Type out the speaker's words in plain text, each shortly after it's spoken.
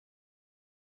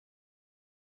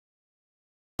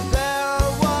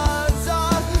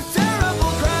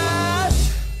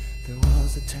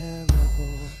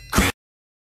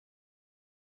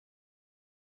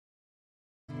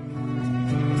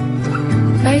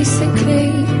basically.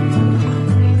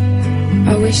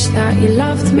 I wish that you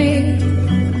loved me.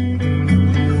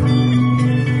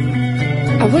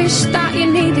 I wish that you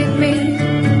needed me.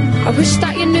 I wish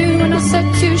that you knew when I said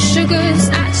 2 sugars.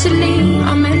 Actually,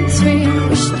 I meant 3. I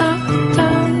wish that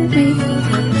without me,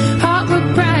 heart would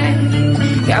break.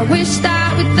 Yeah, I wish that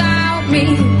without me,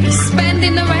 you'd be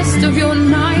spending the rest of your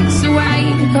nights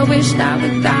awake. I wish that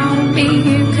without me,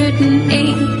 you couldn't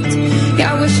eat.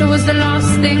 Yeah, I wish I was the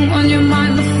last thing on your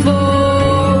mind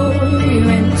before you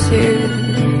went to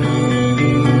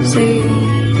sleep.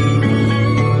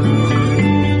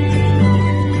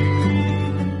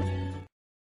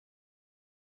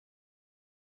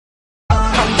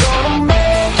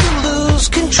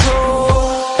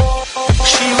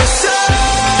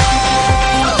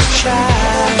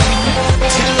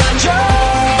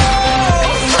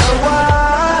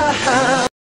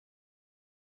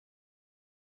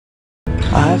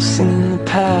 I've seen the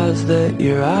paths that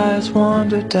your eyes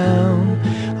wander down.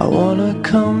 I wanna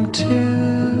come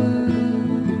too.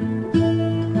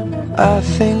 I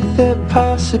think that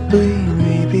possibly,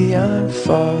 maybe I'm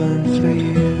falling for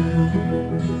you.